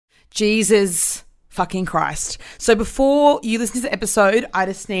Jesus fucking Christ. So before you listen to the episode, I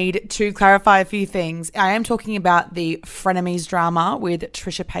just need to clarify a few things. I am talking about the frenemies drama with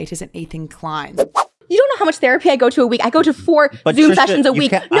Trisha Paytas and Ethan Klein. You don't know how much therapy I go to a week. I go to 4 Zoom sessions a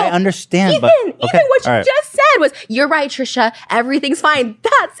week. No, I understand. Ethan, what you just said was, you're right, Trisha. Everything's fine.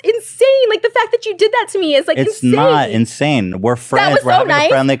 That's insane. Like, the fact that you did that to me is like insane. It's not insane. We're friends. We're having a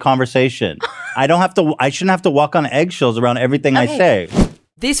friendly conversation. I shouldn't have to walk on eggshells around everything I say.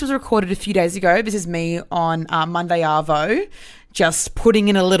 This was recorded a few days ago. This is me on Monday Arvo, just putting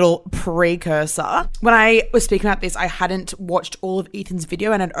in a little precursor. When I was speaking about this, I hadn't watched all of Ethan's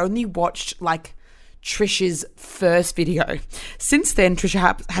video and I'd only watched like Trisha's first video. Since then,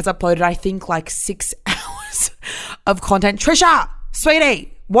 Trisha has uploaded, I think, like 6 hours of content. Trisha,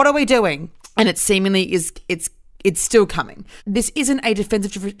 sweetie, what are we doing? And it seemingly is, it's still coming. This isn't a defense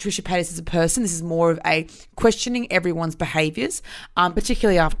of Trisha Paytas as a person. This is more of a questioning everyone's behaviours,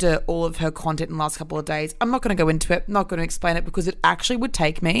 particularly after all of her content in the last couple of days. I'm not going to go into it, not going to explain it, because it actually would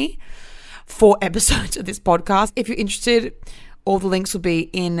take me 4 episodes of this podcast. If you're interested, all the links will be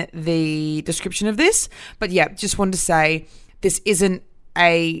in the description of this. But yeah, just wanted to say this isn't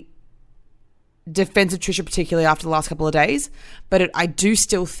a defense of Trisha, particularly after the last couple of days. But I do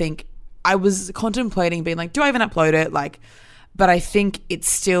still think, I was contemplating being like, do I even upload it? But I think it's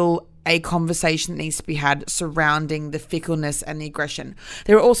still a conversation that needs to be had surrounding the fickleness and the aggression.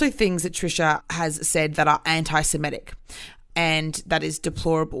 There are also things that Trisha has said that are anti-Semitic, and that is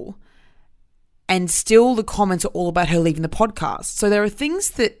deplorable. And still the comments are all about her leaving the podcast. So there are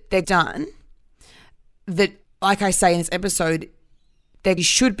things that they've done that, like I say in this episode, they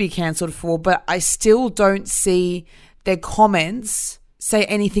should be cancelled for, but I still don't see their comments say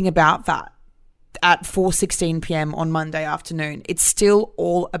anything about that at 4:16 p.m. on Monday afternoon. It's still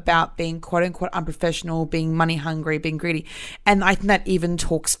all about being quote unquote unprofessional, being money hungry, being greedy. And I think that even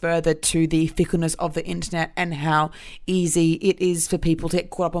talks further to the fickleness of the internet and how easy it is for people to get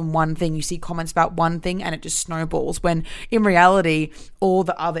caught up on one thing. You see comments about one thing and it just snowballs, when in reality, all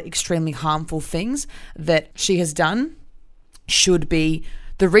the other extremely harmful things that she has done should be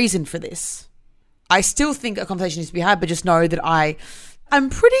the reason for this. I still think a conversation needs to be had, but just know that I don't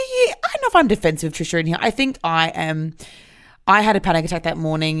know if I'm defensive of Trisha in here. I think I am. I had a panic attack that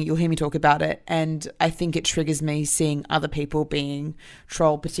morning. You'll hear me talk about it. And I think it triggers me seeing other people being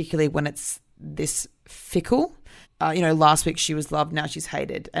trolled, particularly when it's this fickle. Last week she was loved, now she's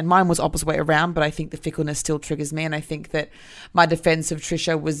hated. And mine was opposite way around, but I think the fickleness still triggers me. And I think that my defense of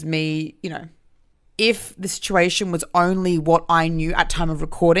Trisha was me, if the situation was only what I knew at time of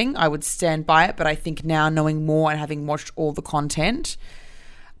recording, I would stand by it. But I think now, knowing more and having watched all the content,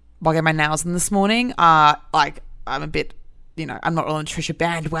 while getting my nails in this morning, I'm a bit, I'm not on the Trisha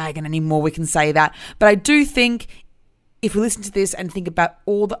bandwagon anymore, we can say that. But I do think if we listen to this and think about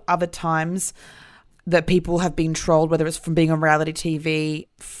all the other times that people have been trolled, whether it's from being on reality TV,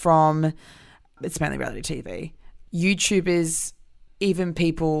 it's mainly reality TV, YouTubers, even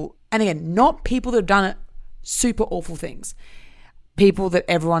people, and again, not people that have done super awful things, people that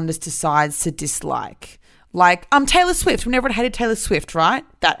everyone just decides to dislike. Like, Taylor Swift. When everyone hated Taylor Swift, right?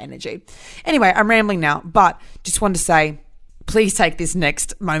 That energy. Anyway, I'm rambling now, but just wanted to say, please take this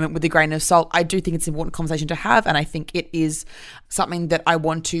next moment with a grain of salt. I do think it's an important conversation to have, and I think it is something that I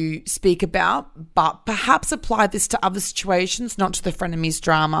want to speak about, but perhaps apply this to other situations, not to the frenemies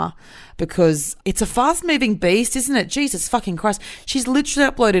drama, because it's a fast-moving beast, isn't it? Jesus fucking Christ. She's literally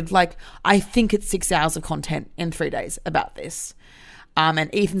uploaded, I think it's 6 hours of content in 3 days about this. And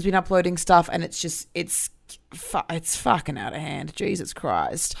Ethan's been uploading stuff, and it's fucking out of hand. Jesus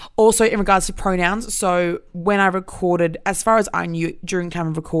Christ. Also, in regards to pronouns, so when I recorded, as far as I knew during time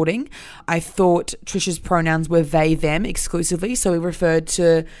of recording, I thought Trisha's pronouns were they, them exclusively. So we referred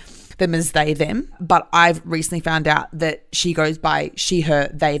to them as they, them. But I've recently found out that she goes by she,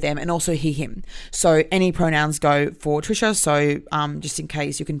 her, they, them, and also he, him. So any pronouns go for Trisha. So just in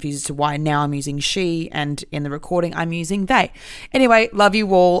case you're confused as to why now I'm using she and in the recording I'm using they. Anyway, love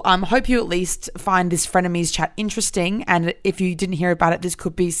you all. Hope you at least find this frenemies chat interesting. And if you didn't hear about it, this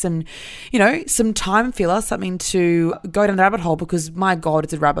could be some time filler, something to go down the rabbit hole, because my God,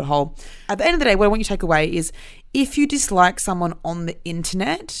 it's a rabbit hole. At the end of the day, what I want you to take away is, if you dislike someone on the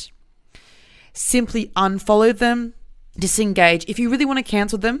internet, simply unfollow them, disengage. If you really want to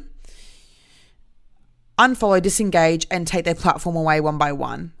cancel them, unfollow, disengage, and take their platform away one by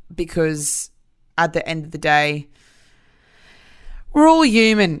one, because at the end of the day, we're all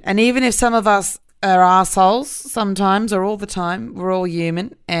human. And even if some of us are assholes sometimes or all the time, we're all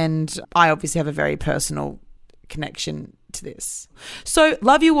human. And I obviously have a very personal connection to this. So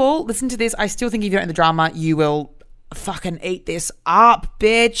love you all. Listen to this. I still think if you're in the drama, you will fucking eat this up,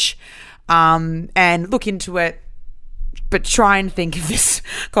 bitch, and look into it. But try and think of this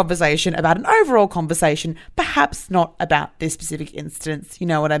conversation about an overall conversation, perhaps not about this specific instance. You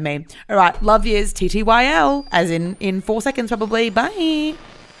know what I mean? All right, love yous, TTYL, as in 4 seconds probably. Bye.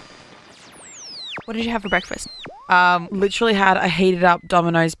 What did you have for breakfast? Literally had a heated up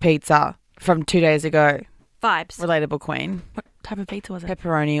Domino's pizza from 2 days ago. Vibes. Relatable queen. What type of pizza was it?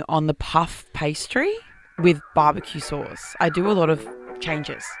 Pepperoni on the puff pastry with barbecue sauce. I do a lot of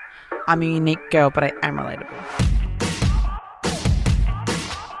changes. I'm a unique girl, but I am relatable.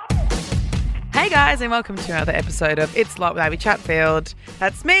 Hey guys, and welcome to another episode of It's Lot with Abby Chatfield.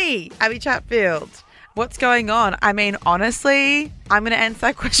 That's me, Abby Chatfield. What's going on? I mean, honestly, I'm going to answer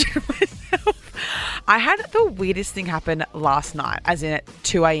that question myself. I had the weirdest thing happen last night, as in at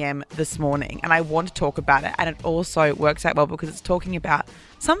 2 a.m. this morning, and I want to talk about it. And it also works out well because it's talking about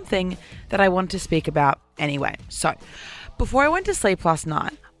something that I want to speak about anyway. So, before I went to sleep last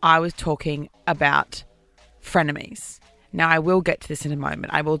night, I was talking about frenemies. Now, I will get to this in a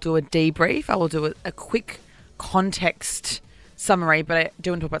moment. I will do a debrief. I will do a quick context summary, but I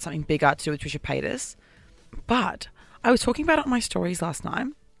do want to talk about something bigger to do with Trisha Paytas. But I was talking about it on my stories last night,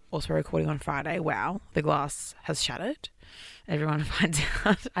 also recording on Friday. Wow, the glass has shattered. Everyone finds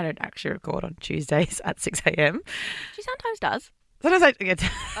out I don't actually record on Tuesdays at 6 a.m. She sometimes does. Sometimes I get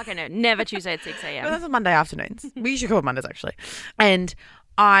Okay, no, never Tuesday at 6 a.m. But that's on Monday afternoons. We usually record Mondays, actually. And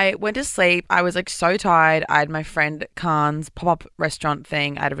I went to sleep. I was like so tired. I had my friend Khan's pop-up restaurant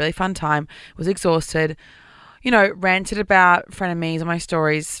thing. I had a really fun time. Was exhausted. You know, ranted about frenemies on my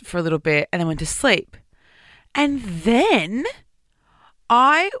stories for a little bit and then went to sleep. And then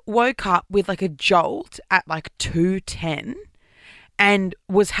I woke up with like a jolt at like 2:10 and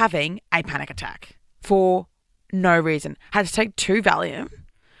was having a panic attack for no reason. Had to take 2 Valium.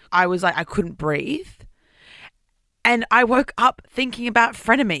 I was like, I couldn't breathe. And I woke up thinking about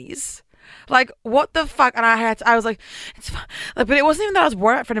frenemies. Like, what the fuck? And I was like, it's fine. Like, but it wasn't even that I was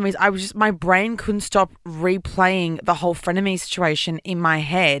worried about frenemies. I was just, my brain couldn't stop replaying the whole frenemy situation in my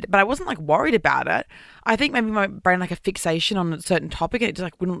head. But I wasn't like worried about it. I think maybe my brain like a fixation on a certain topic and it just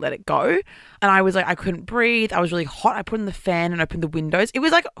like wouldn't let it go. And I was like, I couldn't breathe. I was really hot. I put in the fan and opened the windows. It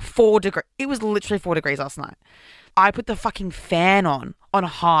was like 4 degrees. It was literally 4 degrees last night. I put the fucking fan on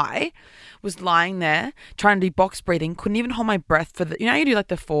high, was lying there trying to do box breathing, couldn't even hold my breath for you know, you do like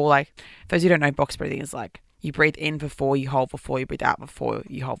the 4, like, for those who don't know, box breathing is like, you breathe in for 4, you hold for 4, you breathe out for 4,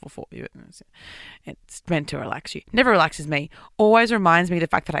 you hold for 4. It's meant to relax you. Never relaxes me. Always reminds me of the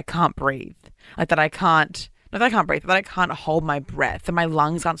fact that I can't breathe. Like that I can't, not that I can't breathe, but that I can't hold my breath. That my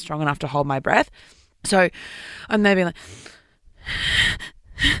lungs aren't strong enough to hold my breath. So I'm there being like,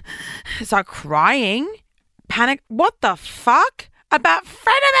 start crying. Panic. What the fuck? About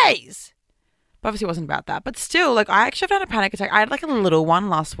frenemies? But obviously it wasn't about that. But still, like, I actually have had a panic attack. I had like a little one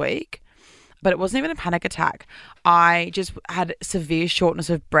last week, but it wasn't even a panic attack. I just had severe shortness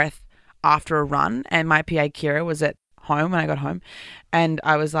of breath after a run, and my PA Kira was at home when I got home, and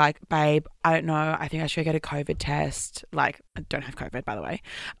I was like, babe, I don't know, I think I should get a COVID test. Like, I don't have COVID, by the way.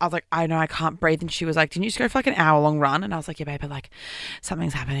 I was like, I know I can't breathe. And she was like, didn't you just go for like an hour-long run? And I was like, yeah, babe, but like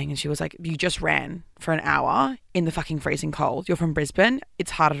something's happening. And she was like, you just ran for an hour in the fucking freezing cold. You're from Brisbane.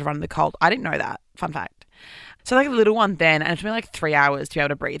 It's harder to run in the cold. I didn't know that. Fun fact. So like a little one then, and it took me like 3 hours to be able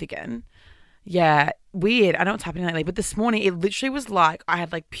to breathe again. Yeah, weird. I know what's happening lately, but this morning it literally was like I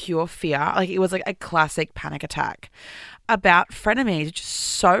had like pure fear. Like it was like a classic panic attack about frenemies. It's just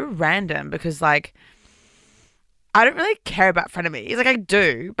so random because like I don't really care about frenemies. Like I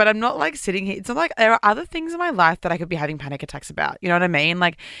do, but I'm not like sitting here. It's not like there are other things in my life that I could be having panic attacks about. You know what I mean?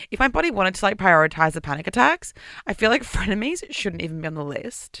 Like if my body wanted to like prioritize the panic attacks, I feel like frenemies shouldn't even be on the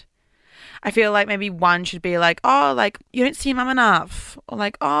list. I feel like maybe one should be like, oh, like, you don't see your mum enough. Or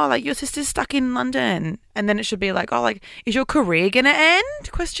like, oh, like, your sister's stuck in London. And then it should be like, oh, like, is your career going to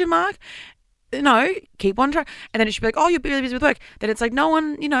end? Question mark. No, keep on trying. And then it should be like, oh, you're really busy with work. Then it's like, no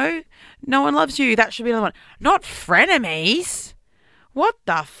one, you know, no one loves you. That should be another one. Not frenemies. What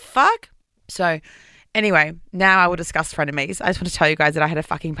the fuck? So anyway, now I will discuss frenemies. I just want to tell you guys that I had a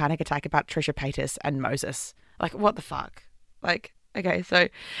fucking panic attack about Trisha Paytas and Moses. Like, what the fuck? Like, okay, so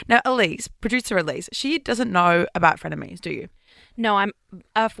now Elise, producer Elise, she doesn't know about frenemies, do you? No, I'm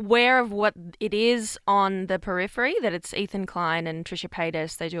aware of what it is on the periphery, that it's Ethan Klein and Trisha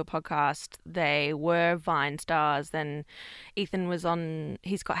Paytas. They do a podcast. They were Vine stars. Then Ethan was on,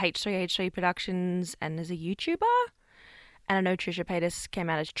 he's got H3H3 Productions and is a YouTuber. And I know Trisha Paytas came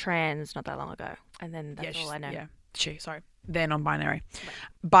out as trans not that long ago. And then that's all I know. Yeah, sorry. They're non-binary. Right.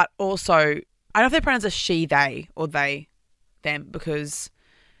 But also, I don't know if their pronouns are she, they, or they, them, because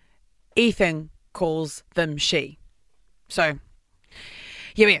Ethan calls them she. So,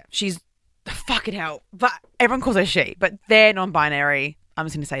 yeah, she's fucking hell. But everyone calls her she, but they're non-binary. I'm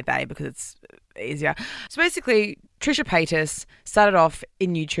just going to say they because it's easier. So basically, Trisha Paytas started off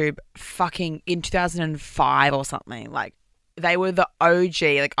in YouTube fucking in 2005 or something. Like, they were the OG.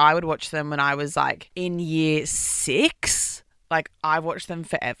 Like, I would watch them when I was like in year 6. Like, I've watched them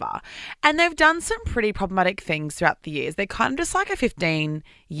forever. And they've done some pretty problematic things throughout the years. They're kind of just like a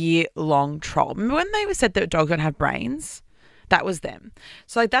 15-year-long troll. Remember when they said that dogs don't have brains? That was them.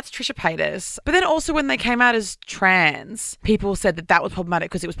 So, like, that's Trisha Paytas. But then also when they came out as trans, people said that that was problematic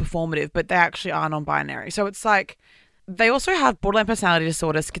because it was performative, but they actually are non-binary. So it's like they also have borderline personality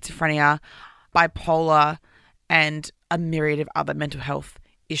disorder, schizophrenia, bipolar, and a myriad of other mental health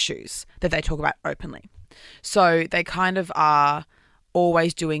issues that they talk about openly. So they kind of are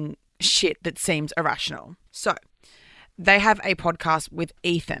always doing shit that seems irrational. So they have a podcast with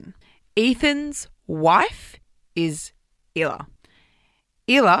Ethan. Ethan's wife is Ella.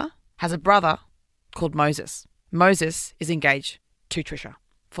 Ella has a brother called Moses. Moses is engaged to Trisha.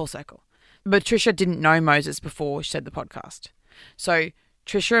 Full circle. But Trisha didn't know Moses before she said the podcast. So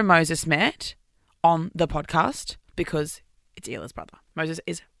Trisha and Moses met on the podcast because it's Ella's brother. Moses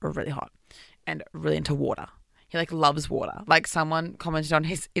is really hot and really into water. He like loves water. Like someone commented on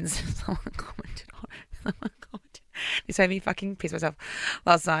his someone commented. This made me fucking piss myself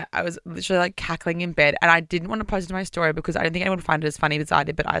last night. I was literally like cackling in bed and I didn't want to post it to my story because I don't think anyone would find it as funny as I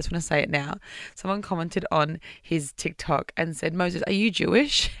did, but I just want to say it now. Someone commented on his TikTok and said, "Moses, are you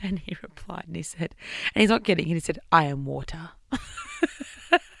Jewish?" And he replied and he said, and he's not kidding, he said, "I am water."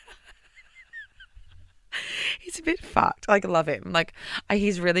 He's a bit fucked. Like, I love him. Like,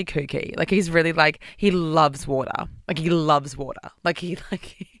 he's really kooky. Like, he's really like, he loves water. Like, he loves water.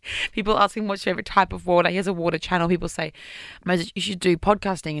 People ask him what's your favorite type of water. He has a water channel. People say, "Moses, you should do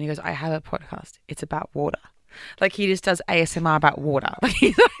podcasting." And he goes, "I have a podcast. It's about water." Like, he just does ASMR about water.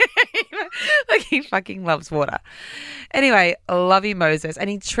 Like, he fucking loves water. Anyway, I love you, Moses. And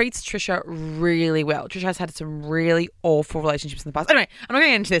he treats Trisha really well. Trisha has had some really awful relationships in the past. Anyway, I'm not going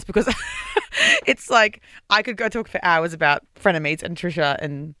to get into this because it's like I could go talk for hours about frenemies and Trisha,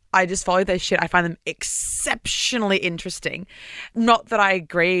 and I just follow their shit. I find them exceptionally interesting. Not that I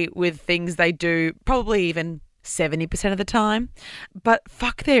agree with things they do, probably even 70% of the time, but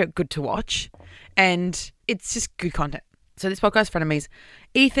fuck, they're good to watch. And it's just good content. So this podcast, Frenemies,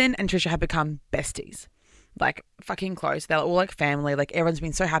 Ethan and Trisha have become besties. Like, fucking close. They're all like family. Like, everyone's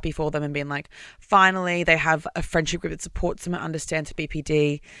been so happy for them and been like, finally they have a friendship group that supports them and understands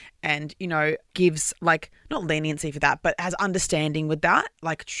BPD and, you know, gives like, not leniency for that, but has understanding with that.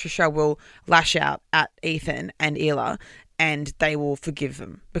 Like, Trisha will lash out at Ethan and Ella and they will forgive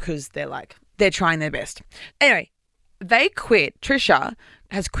them because they're trying their best. Anyway, they quit. Trisha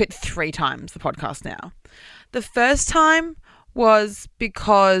has quit 3 times the podcast now. The first time was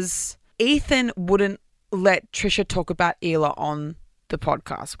because Ethan wouldn't let Trisha talk about Ella on the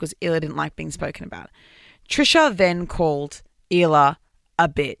podcast because Ella didn't like being spoken about. Trisha then called Ella a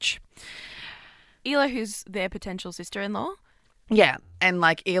bitch. Ella, who's their potential sister-in-law? Yeah, and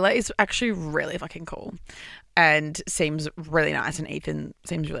like Ella is actually really fucking cool and seems really nice, and Ethan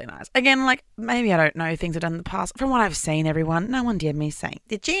seems really nice. Again, like, maybe I don't know things I've done in the past. From what I've seen, everyone, no one did me saying,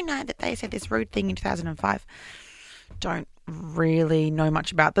 "Did you know that they said this rude thing in 2005? Don't really know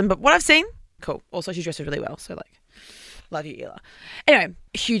much about them, but what I've seen, cool. Also, she dresses really well, so like, love you, Ella. Anyway,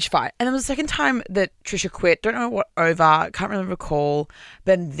 huge fight. And then the second time that Trisha quit, don't know what over, can't really recall.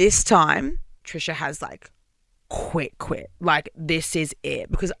 Then this time, Trisha has like quit. Like, this is it.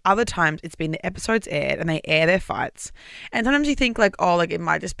 Because other times it's been the episodes aired and they air their fights. And sometimes you think like, oh, like it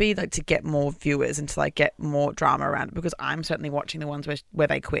might just be like to get more viewers and to like get more drama around it, because I'm certainly watching the ones where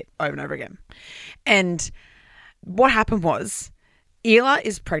they quit over and over again. And what happened was Ella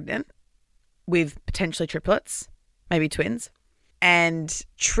is pregnant with potentially triplets, maybe twins. And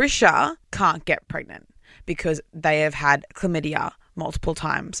Trisha can't get pregnant because they have had chlamydia multiple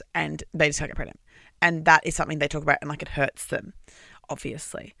times and they just can't get pregnant. And that is something they talk about and like it hurts them,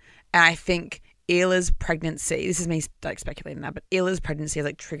 obviously. And I think Ella's pregnancy, this is me like speculating now, but Ella's pregnancy has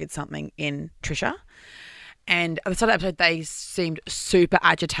like triggered something in Trisha. And at the start of the episode, they seemed super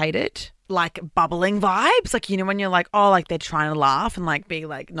agitated, like bubbling vibes. Like, you know, when you're like, oh, like they're trying to laugh and like be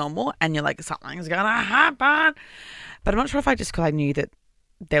like normal and you're like, something's going to happen. But I'm not sure if because I knew that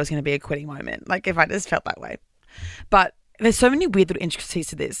there was going to be a quitting moment. Like if I just felt that way. But there's so many weird little intricacies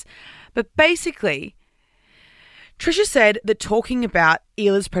to this. But basically, Trisha said that talking about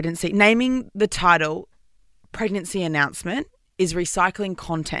Ella's pregnancy, naming the title pregnancy announcement, is recycling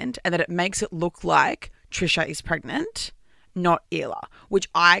content and that it makes it look like Trisha is pregnant not Ela, which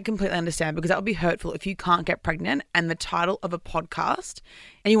I completely understand because that would be hurtful if you can't get pregnant and the title of a podcast,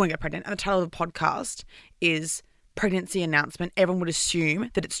 and you want to get pregnant, and the title of a podcast is pregnancy announcement. Everyone would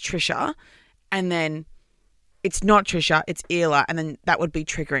assume that it's Trisha, and then it's not Trisha, it's Ela, and then that would be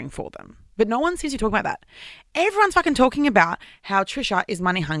triggering for them. But no one seems to be talking about that. Everyone's fucking talking about how Trisha is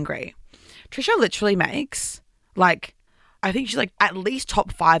money hungry. Trisha literally makes, like, I think she's like at least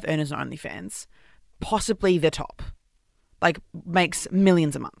top 5 earners on OnlyFans, possibly the top. Like, makes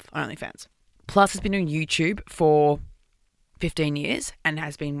millions a month on OnlyFans. Plus, has been doing YouTube for 15 years and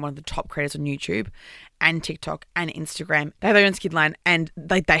has been one of the top creators on YouTube and TikTok and Instagram. They have their own skid line and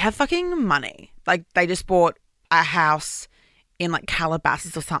they have fucking money. Like, they just bought a house in like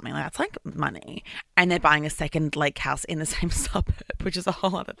Calabasas or something like that. It's like money. And they're buying a second lake house in the same suburb, which is a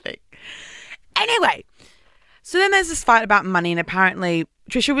whole other thing. Anyway, so then there's this fight about money, and apparently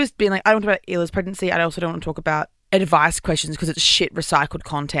Trisha was being like, I don't want to talk about Ela's pregnancy. I also don't want to talk about advice questions because it's shit recycled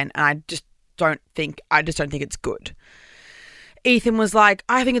content, and I just don't think it's good. Ethan was like,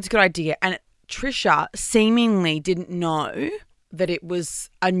 I think it's a good idea. And Trisha seemingly didn't know that it was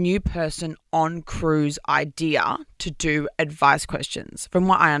a new person on crew's idea to do advice questions, from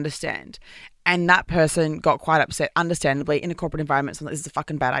what I understand. And that person got quite upset, understandably, in a corporate environment. So this is a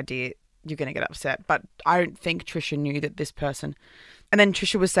fucking bad idea. You're going to get upset. But I don't think Trisha knew that this person. And then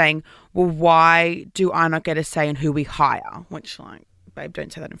Trisha was saying, well, why do I not get a say in who we hire? Which, like, babe,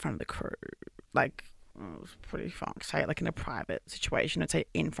 don't say that in front of the crew. Like, it was pretty fucked. Say it like in a private situation. I'd say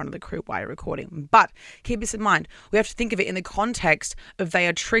in front of the crew while you're recording. But keep this in mind. We have to think of it in the context of they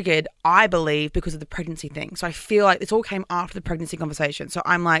are triggered, I believe, because of the pregnancy thing. So I feel like this all came after the pregnancy conversation. So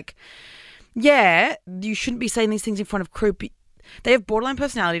I'm like, yeah, you shouldn't be saying these things in front of crew. But they have borderline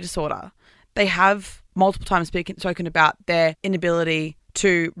personality disorder. They have multiple times spoken about their inability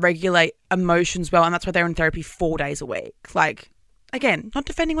to regulate emotions well. And that's why they're in therapy 4 days a week. Like, again, not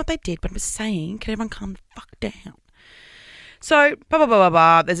defending what they did, but I'm just saying, can everyone calm the fuck down? So, blah, blah, blah, blah,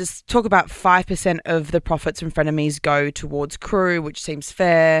 blah. There's this talk about 5% of the profits from frenemies go towards crew, which seems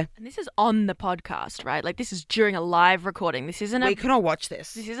fair. And this is on the podcast, right? Like, this is during a live recording. This isn't We can all watch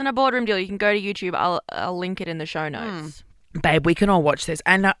this. This isn't a boardroom deal. You can go to YouTube. I'll link it in the show notes. Babe, we can all watch this,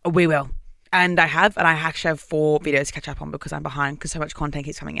 and we will. And I actually have 4 videos to catch up on because I'm behind because so much content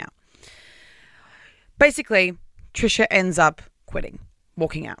keeps coming out. Basically, Trisha ends up quitting,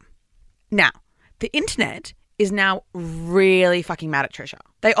 walking out. Now, the internet is now really fucking mad at Trisha.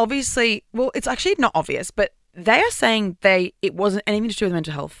 They obviously, well, it's actually not obvious, but they are saying it wasn't anything to do with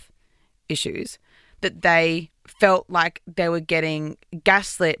mental health issues, that they felt like they were getting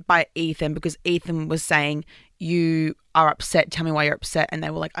gaslit by Ethan because Ethan was saying, you are upset, tell me why you're upset. And they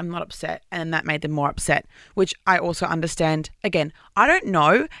were like, I'm not upset. And that made them more upset, which I also understand. Again, I don't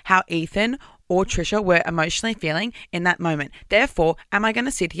know how Ethan or Trisha were emotionally feeling in that moment. Therefore, am I going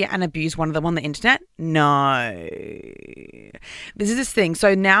to sit here and abuse one of them on the internet? No. This is this thing.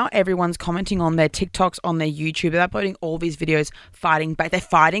 So now everyone's commenting on their TikToks, on their YouTube. They're uploading all these videos fighting back. They're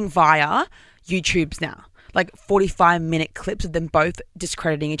fighting via YouTube's now. Like 45-minute clips of them both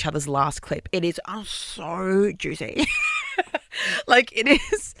discrediting each other's last clip. It is so juicy. Like, it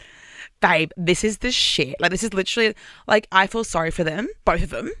is, babe, this is the shit. Like, this is literally, like, I feel sorry for them, both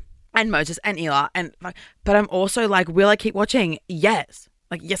of them, and Moses and Ela. But I'm also like, will I keep watching? Yes.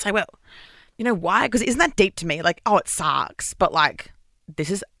 Like, yes, I will. You know why? Because isn't that deep to me? Like, oh, it sucks. But, like, this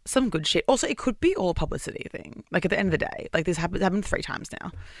is some good shit. Also, it could be all a publicity thing. Like, at the end of the day. Like, this happened 3 times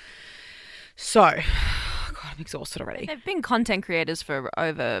now. So, God, I'm exhausted already. They've been content creators for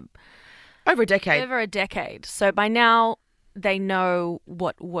over a decade. Over a decade. So by now they know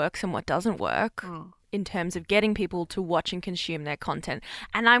what works and what doesn't work in terms of getting people to watch and consume their content.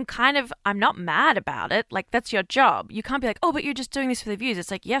 And I'm not mad about it. Like, that's your job. You can't be like, oh, but you're just doing this for the views.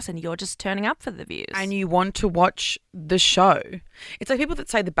 It's like, yes, and you're just turning up for the views. And you want to watch the show. It's like people that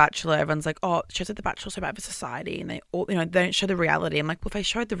say The Bachelor, everyone's like, oh, shows like The Bachelor's so bad for society. And they all, they don't show the reality. I'm like, well, if they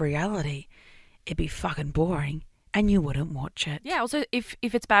showed the reality, it'd be fucking boring. And you wouldn't watch it. Yeah, also, if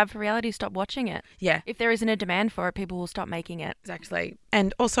it's bad for reality, stop watching it. Yeah. If there isn't a demand for it, people will stop making it. Exactly.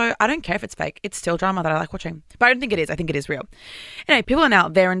 And also, I don't care if it's fake. It's still drama that I like watching. But I don't think it is. I think it is real. Anyway, people are now,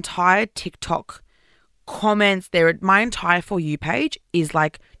 their entire TikTok comments, my entire For You page is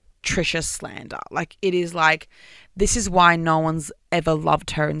like Trisha slander. Like, it is like, this is why no one's ever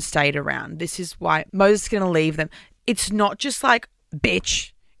loved her and stayed around. This is why Moses is going to leave them. It's not just like,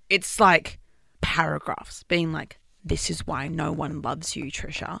 bitch. It's like paragraphs being like, this is why no one loves you,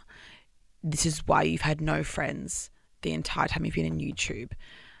 Trisha. This is why you've had no friends the entire time you've been in YouTube.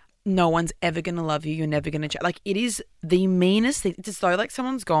 No one's ever going to love you. You're never going to... Like, it is the meanest thing. It's as though, like,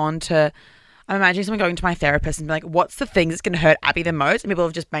 someone's gone to I'm imagining someone going to my therapist and be like, what's the thing that's going to hurt Abby the most? And people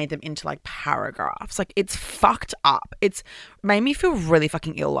have just made them into like paragraphs. Like, it's fucked up. It's made me feel really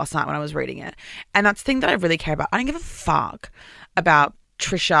fucking ill last night when I was reading it. And that's the thing that I really care about. I don't give a fuck about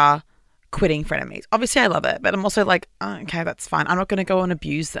Trisha quitting Frenemies. Obviously, I love it, but I'm also like, oh, okay, that's fine. I'm not going to go and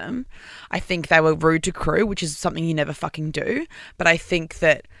abuse them. I think they were rude to crew, which is something you never fucking do. But I think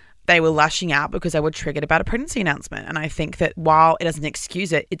that they were lashing out because they were triggered about a pregnancy announcement. And I think that while it doesn't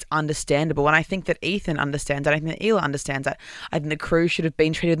excuse it, it's understandable. And I think that Ethan understands it. I think that Ela understands it. I think the crew should have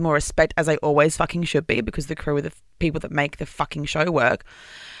been treated with more respect, as they always fucking should be, because the crew are the people that make the fucking show work.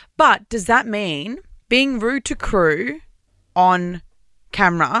 But does that mean being rude to crew on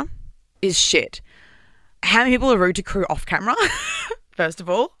camera is shit? How many people are rude to crew off camera? First of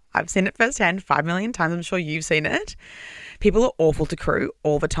all, I've seen it firsthand 5 million times. I'm sure you've seen it. People are awful to crew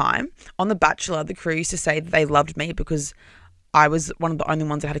all the time. On The Bachelor, the crew used to say that they loved me because I was one of the only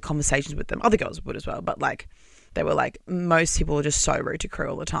ones that had conversations with them. Other girls would as well, but like they were like, most people are just so rude to crew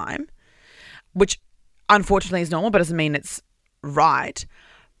all the time, which unfortunately is normal, but doesn't mean it's right.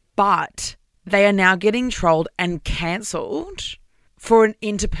 But they are now getting trolled and cancelled for an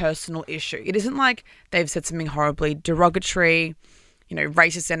interpersonal issue. It isn't like they've said something horribly derogatory,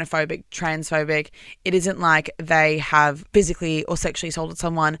 racist, xenophobic, transphobic. It isn't like they have physically or sexually assaulted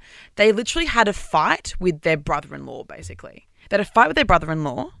someone. They literally had a fight with their brother-in-law, basically. They had a fight with their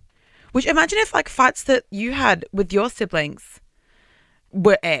brother-in-law, which imagine if like fights that you had with your siblings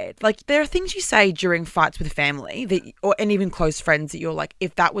were aired. Like, there are things you say during fights with family and even close friends that you're like,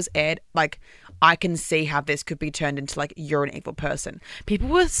 if that was aired, like, I can see how this could be turned into like, you're an evil person. People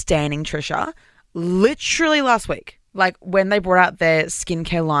were standing Trisha literally last week. Like, when they brought out their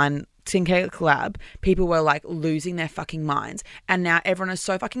skincare collab, people were like losing their fucking minds. And now everyone is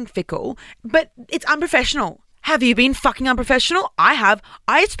so fucking fickle. But it's unprofessional. Have you been fucking unprofessional? I have.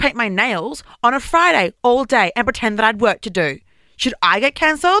 I used to paint my nails on a Friday all day and pretend that I'd work to do. Should I get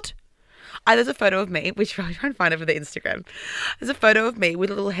cancelled? There's a photo of me, which I'll try and find it for the Instagram. There's a photo of me with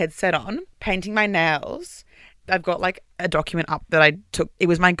a little headset on, painting my nails. I've got like a document up that I took. It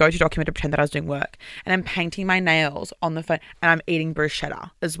was my go-to document to pretend that I was doing work. And I'm painting my nails on the phone, and I'm eating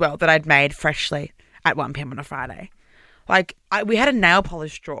bruschetta as well that I'd made freshly at 1 p.m. on a Friday. Like, we had a nail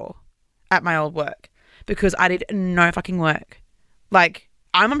polish drawer at my old work because I did no fucking work. Like,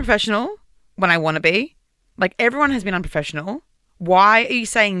 I'm unprofessional when I want to be. Like, everyone has been unprofessional. Why are you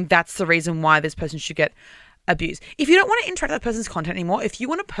saying that's the reason why this person should get abused? If you don't want to interact with that person's content anymore, if you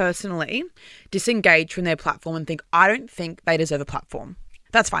want to personally disengage from their platform and think, I don't think they deserve a platform,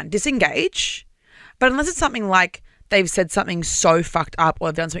 that's fine. Disengage. But unless it's something like they've said something so fucked up or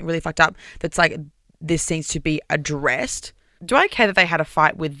they've done something really fucked up that's like, this needs to be addressed. Do I care that they had a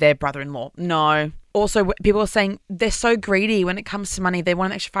fight with their brother-in-law? No. Also, people are saying they're so greedy when it comes to money. They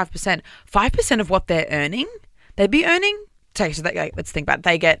want an extra 5%. 5% of what they're earning, they'd be earning. So let's think about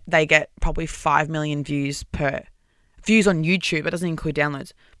it. They get probably 5 million views on YouTube. It doesn't include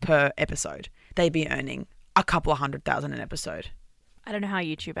downloads per episode. They'd be earning a couple of 100,000 an episode. I don't know how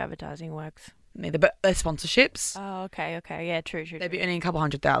YouTube advertising works. Neither, but they're sponsorships. Oh, okay. Yeah, true. They'd be earning a couple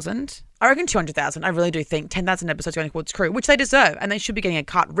 100,000. I reckon 200,000. I really do think 10,000 episodes going towards crew, which they deserve, and they should be getting a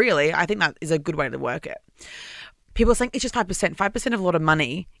cut. Really, I think that is a good way to work it. People are saying it's just 5%. 5% of a lot of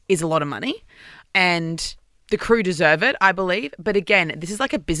money is a lot of money, and the crew deserve it, I believe. But again, this is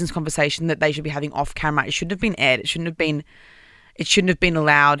like a business conversation that they should be having off camera. It shouldn't have been aired. It shouldn't have been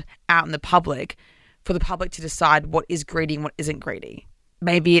allowed out in the public for the public to decide what is greedy and what isn't greedy.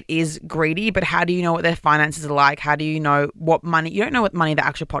 Maybe it is greedy, but how do you know what their finances are like? How do you know what money? You don't know what money the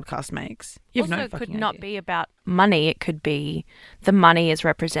actual podcast makes. You have also, no fucking it could not idea. be about money. It could be the money is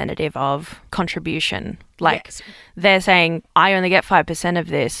representative of contribution. Like, Yes. They're saying, I only get 5% of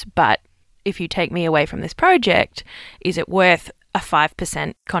this, but if you take me away from this project, is it worth a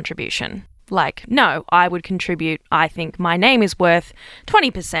 5% contribution? Like, no, I would contribute. I think my name is worth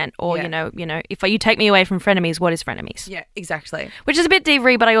 20%. Or, Yeah. if you take me away from frenemies, what is frenemies? Yeah, exactly. Which is a bit deep,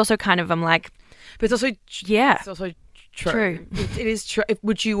 but I also kind of am like, But it's also yeah, it's also true. It is true.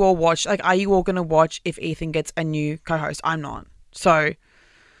 Would you all watch? Like, are you all going to watch if Ethan gets a new co-host? I'm not. So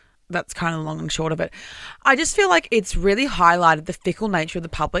that's kind of the long and short of it. I just feel like it's really highlighted the fickle nature of the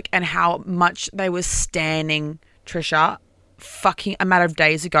public and how much they were standing Trisha fucking a matter of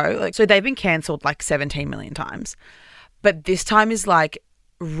days ago. Like, so they've been cancelled like 17 million times. But this time is like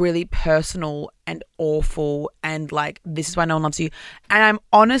really personal and awful and like, this is why no one loves you. And I'm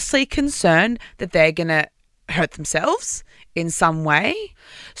honestly concerned that they're going to hurt themselves in some way.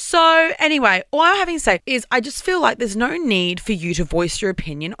 So anyway, all I'm having to say is I just feel like there's no need for you to voice your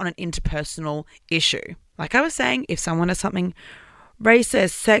opinion on an interpersonal issue. Like I was saying, if someone does something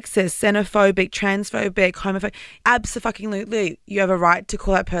racist, sexist, xenophobic, transphobic, homophobic. Absolutely. You have a right to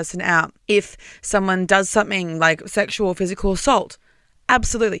call that person out. If someone does something like sexual or physical assault,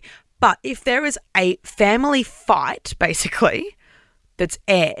 absolutely. But if there is a family fight, basically, that's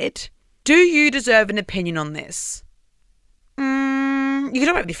aired, do you deserve an opinion on this? You can talk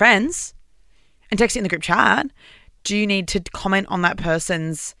about it with your friends and text it in the group chat. Do you need to comment on that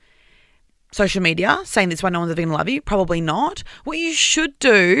person's social media saying this is why no one's ever going to love you? Probably not. What you should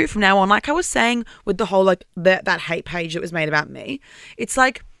do from now on, like I was saying with the whole like that hate page that was made about me, it's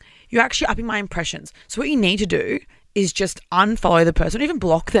like you're actually upping my impressions. So what you need to do is just unfollow the person, or even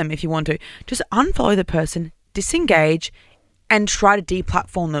block them if you want to. Just unfollow the person, disengage, and try to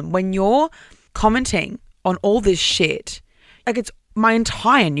deplatform them. When you're commenting on all this shit, like it's my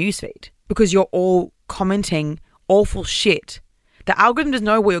entire newsfeed because you're all commenting awful shit. The algorithm doesn't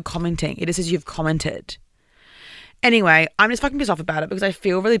know where you're commenting. It just says you've commented. Anyway, I'm just fucking pissed off about it because I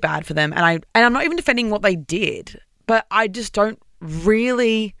feel really bad for them. And I'm not even defending what they did, but I just don't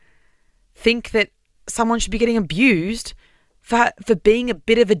really think that someone should be getting abused for being a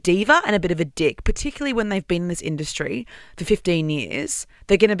bit of a diva and a bit of a dick, particularly when they've been in this industry for 15 years.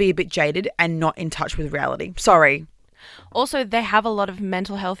 They're going to be a bit jaded and not in touch with reality. Sorry. Also, they have a lot of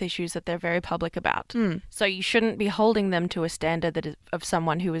mental health issues that they're very public about. So you shouldn't be holding them to a standard that is of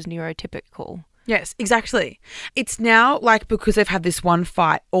someone who is neurotypical. Yes, exactly. It's now like because they've had this one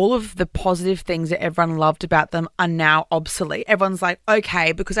fight, all of the positive things that everyone loved about them are now obsolete. Everyone's like,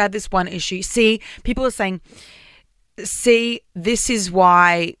 okay, because I had this one issue. See, people are saying, see, this is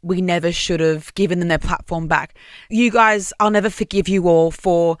why we never should have given them their platform back. You guys, I'll never forgive you all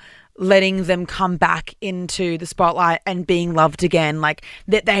for letting them come back into the spotlight and being loved again, like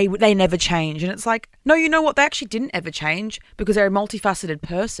that they never change. And it's like, no, you know what? They actually didn't ever change because they're a multifaceted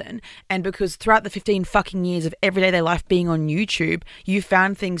person, and because throughout the 15 fucking years of everyday their life being on YouTube, you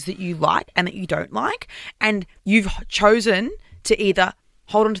found things that you like and that you don't like, and you've chosen to either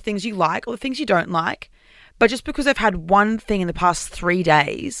hold on to things you like or the things you don't like. But just because they've had one thing in the past 3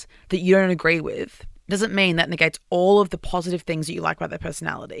 days that you don't agree with doesn't mean that negates all of the positive things that you like about their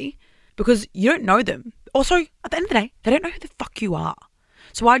personality, because you don't know them. Also, at the end of the day, they don't know who the fuck you are.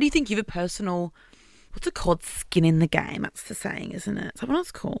 So why do you think you have a personal, what's it called? Skin in the game. That's the saying, isn't it? Is that what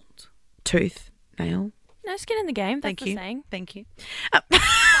it's called? Tooth, nail? No skin in the game. That's Thank you. The saying. Thank you.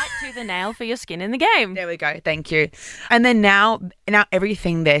 Fight to the nail for your skin in the game. There we go. Thank you. And then now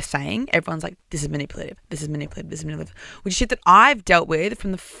everything they're saying, everyone's like, this is manipulative. This is manipulative. This is manipulative. Which is shit that I've dealt with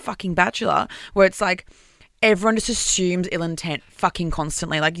from the fucking Bachelor, where it's like, everyone just assumes ill intent fucking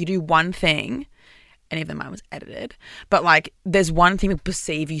constantly. Like you do one thing, and even mine was edited, but like there's one thing we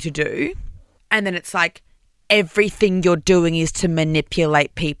perceive you to do, and then it's like everything you're doing is to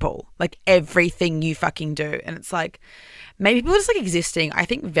manipulate people. Like everything you fucking do. And it's like, maybe people are just like existing. I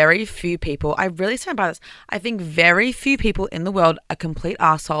think very few people, I really stand by this, I think very few people in the world are complete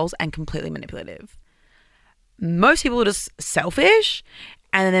assholes and completely manipulative. Most people are just selfish,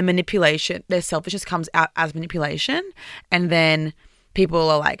 and then their selfishness comes out as manipulation. And then people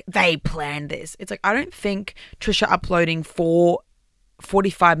are like, they planned this. It's like, I don't think Trisha uploading 4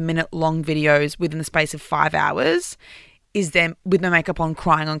 45-minute long videos within the space of 5 hours is them with no makeup on,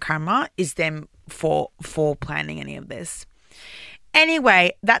 crying on camera, is them for planning any of this.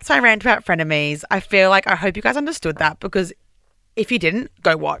 Anyway, that's my rant about frenemies. I hope you guys understood that, because if you didn't,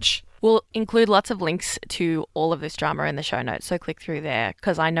 go watch. We'll include lots of links to all of this drama in the show notes, so click through there,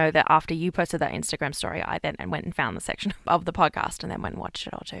 because I know that after you posted that Instagram story, I then went and found the section of the podcast and then went and watched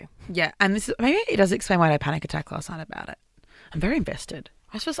it all too. Yeah, and maybe it does explain why I had a panic attack last night about it. I'm very invested.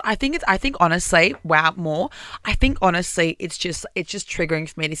 I think honestly, it's just triggering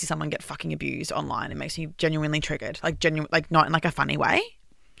for me to see someone get fucking abused online. It makes me genuinely triggered, like not in like a funny way,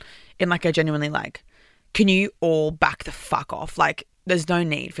 in like a genuinely like, can you all back the fuck off? Like, there's no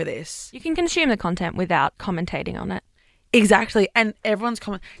need for this. You can consume the content without commentating on it. Exactly. And everyone's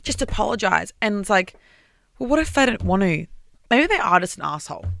just apologise. And it's like, well, what if they don't want to? Maybe they are just an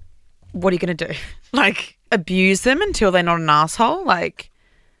asshole. What are you going to do? Like, abuse them until they're not an asshole? Like,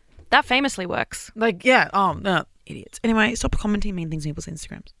 that famously works. Like, yeah. Oh, no. Idiots. Anyway, stop commenting mean things on people's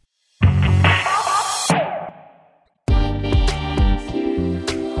Instagrams.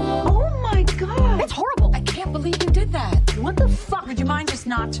 Oh my God. That's horrible. I can't believe you did that. What the fuck? Would you mind just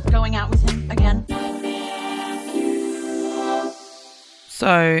not going out with him again?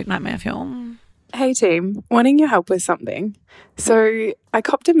 So, nightmare film. Hey team, wanting your help with something. So I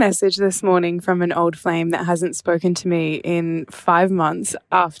copped a message this morning from an old flame that hasn't spoken to me in 5 months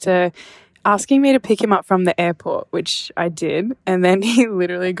after asking me to pick him up from the airport, which I did, and then he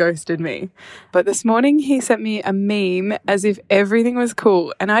literally ghosted me. But this morning he sent me a meme as if everything was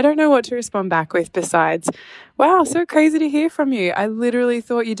cool, and I don't know what to respond back with besides, wow, so crazy to hear from you. I literally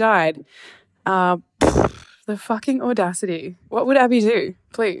thought you died. The fucking audacity. What would Abby do?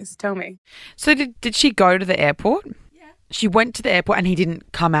 Please tell me. So did she go to the airport? Yeah. She went to the airport and he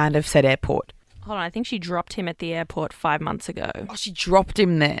didn't come out of said airport. Hold on, I think she dropped him at the airport 5 months ago. Oh, she dropped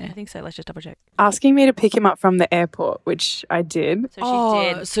him there. I think so. Let's just double check. Asking me to pick him up from the airport, which I did. So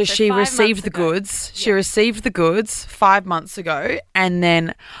she did. So she received the goods. She received the goods 5 months ago. And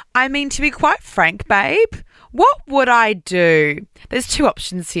then, I mean, to be quite frank, babe, what would I do? There's two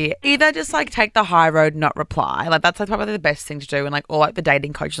options here. Either just like take the high road, not reply. Like that's like probably the best thing to do. And like all like the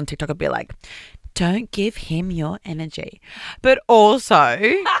dating coaches on TikTok would be like, don't give him your energy. But also,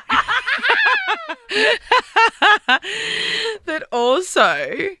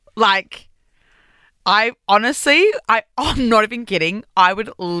 like, I'm not even kidding. I would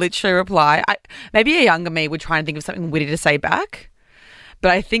literally reply. Maybe a younger me would try and think of something witty to say back.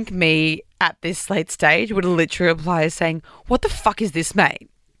 But I think me at this late stage would literally reply as saying, what the fuck is this, mate?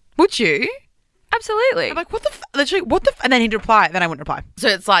 Would you? Absolutely. I'm like, what the literally, what the and then he'd reply, then I wouldn't reply. So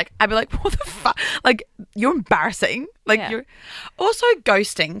it's like, I'd be like, what the fuck? Like, you're embarrassing. Like, you're also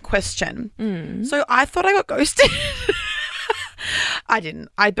ghosting question. So I thought I got ghosted. I didn't.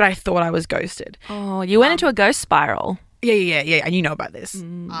 But I thought I was ghosted. Oh, you went into a ghost spiral. Yeah. And you know about this.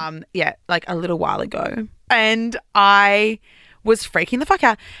 Like a little while ago. And I was freaking the fuck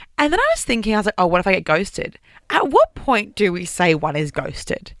out. And then I was thinking, I was like, oh, what if I get ghosted? At what point do we say one is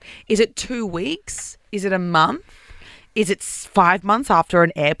ghosted? Is it 2 weeks? Is it a month? Is it 5 months after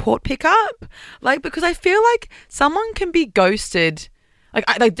an airport pickup? Like, because I feel like someone can be ghosted.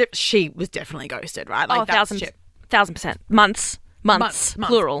 She was definitely ghosted, right? Like, 1,000%. Months,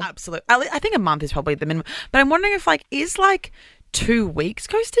 plural. Absolutely. I think a month is probably the minimum. But I'm wondering if like, is like 2 weeks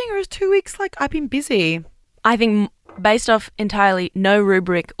ghosting or is 2 weeks like I've been busy? I think based off entirely no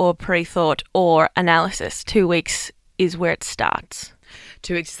rubric or pre-thought or analysis, 2 weeks is where it starts.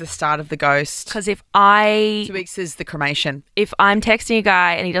 2 weeks is the start of the ghost. Because 2 weeks is the cremation. If I'm texting a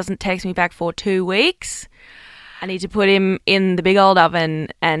guy and he doesn't text me back for 2 weeks, I need to put him in the big old oven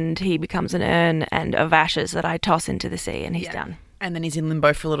and he becomes an urn and of ashes that I toss into the sea and he's done. And then he's in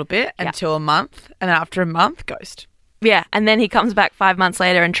limbo for a little bit until a month. And after a month, ghost. Yeah, and then he comes back 5 months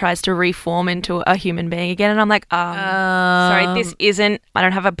later and tries to reform into a human being again. And I'm like, sorry, I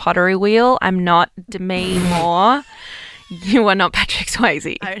don't have a pottery wheel. I'm not Demi Moore. You are not Patrick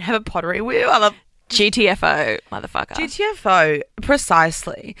Swayze. I don't have a pottery wheel. I love GTFO, motherfucker. GTFO,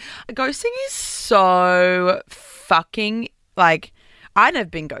 precisely. Ghosting is so fucking, like, I've never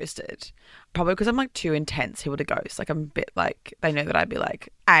been ghosted. Probably because I'm like too intense people to ghost. Like I'm a bit like, they know that I'd be like,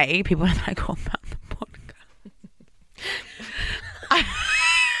 people know that I call about the podcast.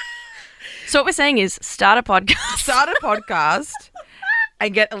 So what we're saying is start a podcast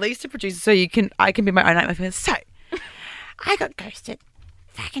and get Elise to produce it so I can be my own nightmare. So I got ghosted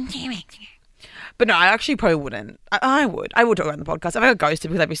fucking 2 weeks ago. But no, I actually probably wouldn't. I would talk about the podcast. If I got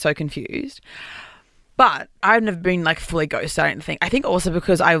ghosted because I'd be so confused. But I've never been like fully ghosted, I don't think. I think also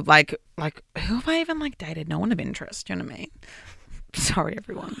because I like who have I even like dated? No one of interest, you know what I mean? Sorry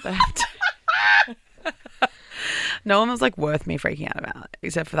everyone. But no one was like worth me freaking out about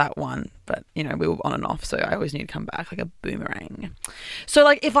except for that one. But you know, we were on and off, so I always need to come back like a boomerang. So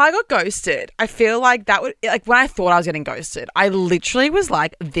like if I got ghosted, I feel like that would, like when I thought I was getting ghosted, I literally was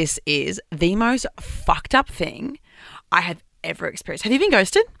like, this is the most fucked up thing I have ever experienced. Have you been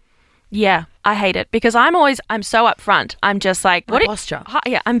ghosted? Yeah, I hate it because I'm so upfront. I'm just like, what posture?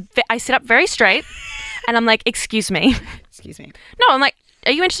 I sit up very straight and I'm like, excuse me. No, I'm like,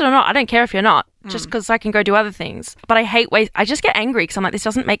 are you interested or not? I don't care if you're not, just because I can go do other things. But I hate I just get angry because I'm like, this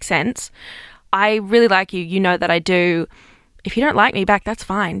doesn't make sense. I really like you. You know that I do. If you don't like me back, that's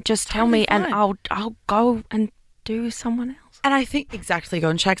fine. Just tell me and I'll go and do someone else. And I think exactly, go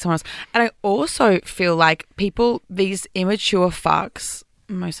and check someone else. And I also feel like these immature fucks,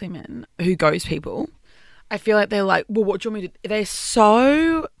 mostly men, who ghost people, I feel like they're like, well, what do you want me to do? They're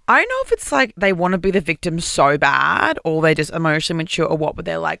so, I don't know if it's like they want to be the victim so bad or they're just emotionally mature or what, but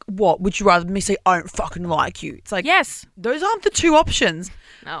they're like, what, would you rather me say I don't fucking like you? It's like, yes, those aren't the two options.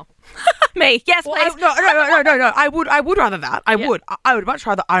 No. Me, yes, well, please. No, I would rather that. I would much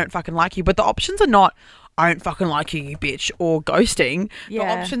rather I don't fucking like you, but the options are not I don't fucking like you, you bitch, or ghosting. The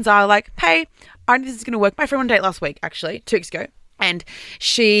options are like, hey, I don't think this is going to work. My friend went on a date last week, actually, 2 weeks ago. And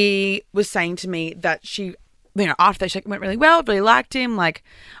she was saying to me that she after they went really well, really liked him. Like,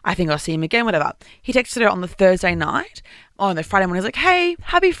 I think I'll see him again, whatever. He texted her on the Thursday night. On the Friday morning, he was like, hey,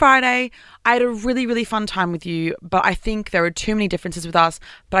 happy Friday. I had a really, really fun time with you, but I think there are too many differences with us,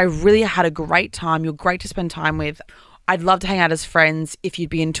 but I really had a great time. You're great to spend time with. I'd love to hang out as friends if you'd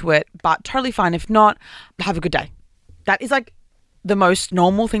be into it, but totally fine if not. Have a good day. That is like the most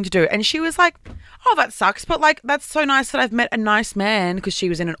normal thing to do. And she was like, oh, that sucks, but like, that's so nice that I've met a nice man, because she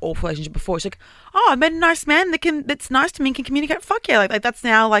was in an awful relationship before. She's like, oh, I met a nice man that's nice to me and can communicate. Fuck yeah. Like that's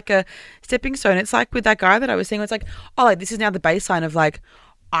now like a stepping stone. It's like with that guy that I was saying, it's like, oh, like this is now the baseline of like,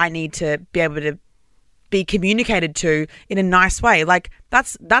 I need to be able to be communicated to in a nice way. Like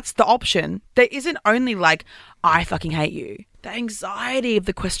that's the option. There isn't only like, I fucking hate you. The anxiety of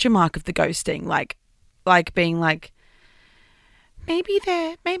the question mark of the ghosting, like being like, maybe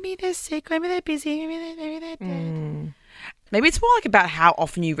they're sick, maybe they're busy, maybe they're dead. Maybe it's more like about how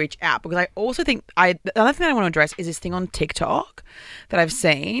often you reach out, because I also think the other thing that I want to address is this thing on TikTok that I've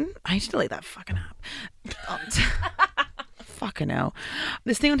seen. I need to delete that fucking app. Fucking hell.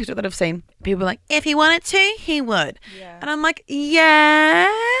 This thing on TikTok that I've seen, people are like, if he wanted to, he would. Yeah. And I'm like, yeah.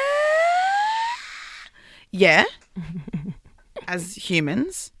 As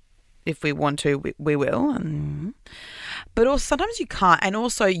humans, if we want to, we will. But also sometimes you can't. And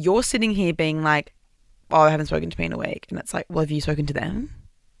also you're sitting here being like, oh, they haven't spoken to me in a week. And it's like, well, have you spoken to them?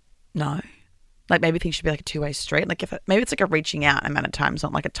 No. Like maybe things should be like a two-way street. Like maybe it's like a reaching out amount of times,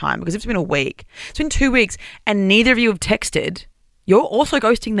 not like a time. Because if it's been a week, it's been 2 weeks and neither of you have texted, you're also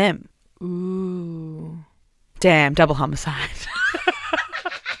ghosting them. Ooh. Damn, double homicide.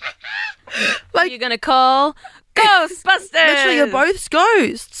 Like, you're going to call Ghostbusters. Literally, you're both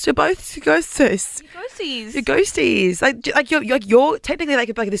ghosts. You're both ghosties. You're ghosties. You're ghosties. You're technically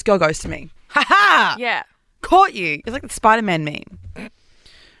like this girl ghosted me. Ha ha. Yeah. Caught you. It's like the Spider-Man meme.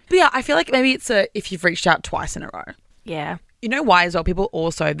 But yeah, I feel like maybe it's if you've reached out twice in a row. Yeah. You know why as well? People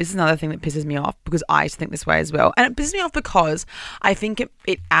also, this is another thing that pisses me off, because I used to think this way as well. And it pisses me off because I think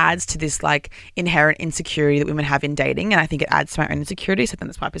it adds to this like inherent insecurity that women have in dating. And I think it adds to my own insecurity. So then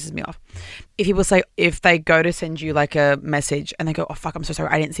that's why it pisses me off. If people say, if they go to send you like a message and they go, oh fuck, I'm so sorry,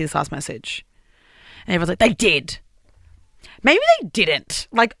 I didn't see this last message. And everyone's like, they did. Maybe they didn't.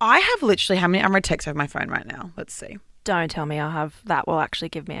 Like I have literally, how many unread texts over my phone right now? Let's see. Don't tell me I have. That will actually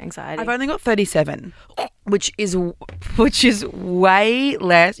give me anxiety. I've only got 37, which is way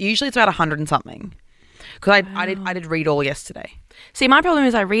less. Usually it's about 100 and something. Because I did read all yesterday. See, my problem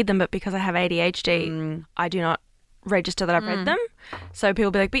is I read them, but because I have ADHD, I do not register that I've read them. So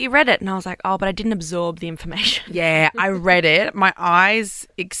people be like, but you read it. And I was like, oh, but I didn't absorb the information. Yeah, I read it. My eyes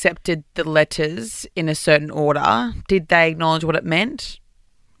accepted the letters in a certain order. Did they acknowledge what it meant?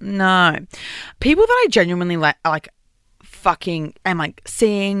 No. People that I genuinely like fucking am like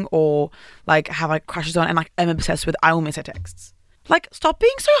seeing or like have like crushes on and like am obsessed with, I will miss their texts. Like, stop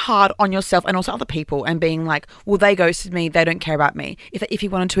being so hard on yourself and also other people and being like, well, they ghosted me, they don't care about me. If he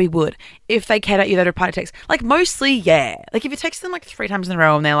wanted to, he would. If they cared about you, they'd reply to text. Like, mostly, yeah. Like, if you text them like 3 times in a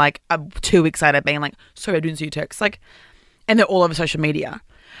row and they're like 2 weeks later being like, sorry, I didn't see your text. Like, and they're all over social media.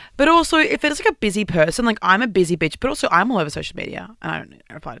 But also, if it's like a busy person, like I'm a busy bitch, but also I'm all over social media and I don't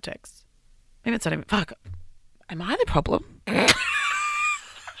reply to texts. Maybe it's not even, fuck. Am I the problem? But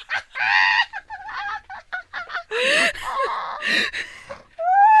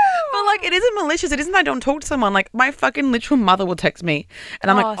like, it isn't malicious. It isn't that I don't talk to someone. Like, my fucking literal mother will text me and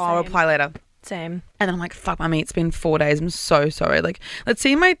I'm like, oh, I'll reply later. Same. And then I'm like, fuck, mummy, it's been 4 days. I'm so sorry. Like, let's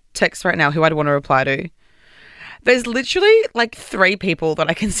see my text right now who I'd want to reply to. There's literally like 3 people that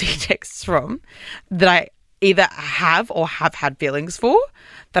I can see texts from that I either have or have had feelings for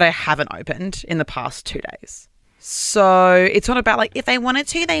that I haven't opened in the past 2 days. So it's not about like, if they wanted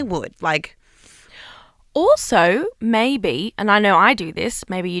to, they would. Like, also, maybe, and I know I do this,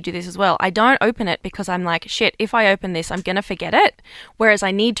 maybe you do this as well, I don't open it because I'm like, shit, if I open this, I'm going to forget it. Whereas I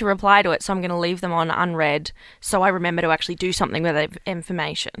need to reply to it, so I'm going to leave them on unread so I remember to actually do something with the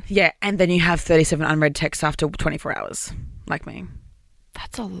information. Yeah, and then you have 37 unread texts after 24 hours, like me.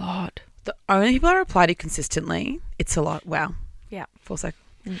 That's a lot. The only people I reply to consistently, it's a lot. Wow. Yeah. Full sec.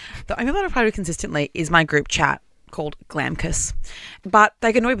 The only people I reply to consistently is my group chat called Glamkiss. But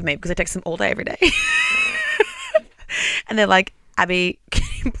they get annoyed with me because I text them all day, every day. And they're like, Abby, can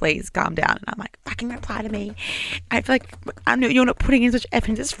you please calm down? And I'm like, fucking reply to me. I feel like I know you're not putting in such effort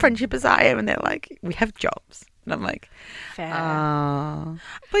in this friendship as I am. And they're like, we have jobs. And I'm like, fair.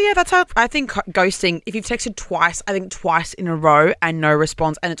 But yeah, that's how I think ghosting, if you've texted twice, I think twice in a row and no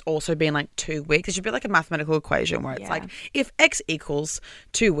response, and it's also been like 2 weeks, it should be like a mathematical equation where it's like, if X equals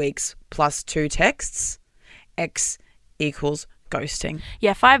 2 weeks plus 2 texts, X equals ghosting.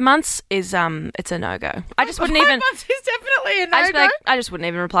 Yeah, 5 months is it's a no-go. I just wouldn't even... 5 months is definitely a no-go. I just wouldn't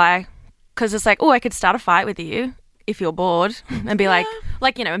even reply because it's like, oh, I could start a fight with you if you're bored and be like,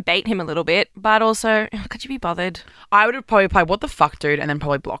 and bait him a little bit. But also, could you be bothered? I would probably reply, what the fuck, dude? And then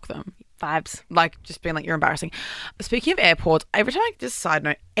probably block them. Vibes. Like, just being like, you're embarrassing. Speaking of airports, every time, just side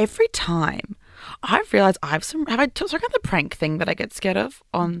note, every time I've realised have I talked about the prank thing that I get scared of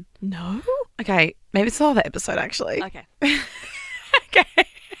on? No. Okay, maybe it's another episode, actually. Okay. Okay.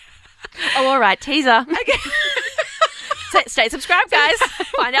 Oh, all right. Teaser. Okay. Stay subscribed, guys.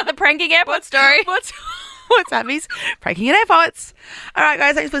 Find out the pranking airport story. What's Abby's pranking at airports? All right,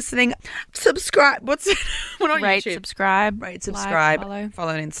 guys, thanks for listening. Subscribe. We're on Rate, YouTube. subscribe. Rate, subscribe. Like,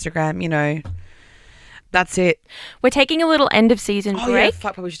 follow on Instagram. That's it. We're taking a little end of season break. Yeah,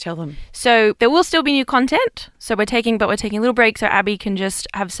 fuck, probably should tell them. So there will still be new content. So we're taking a little break so Abby can just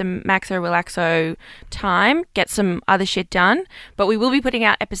have some maxo relaxo time, get some other shit done. But we will be putting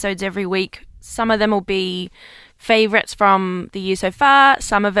out episodes every week. Some of them will be favourites from the year so far.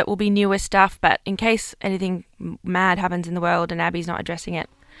 Some of it will be newer stuff. But in case anything mad happens in the world and Abby's not addressing it,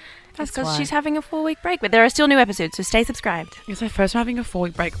 that's because she's having a 4-week break. But there are still new episodes, so stay subscribed. It's my first time having a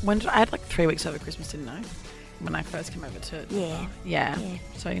 4-week break. I had like 3 weeks over Christmas, didn't I? When I first came over to... Yeah.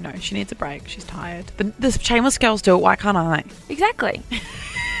 So, she needs a break. She's tired. The shameless girls do it. Why can't I? Exactly.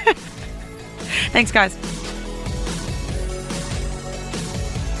 Thanks, guys.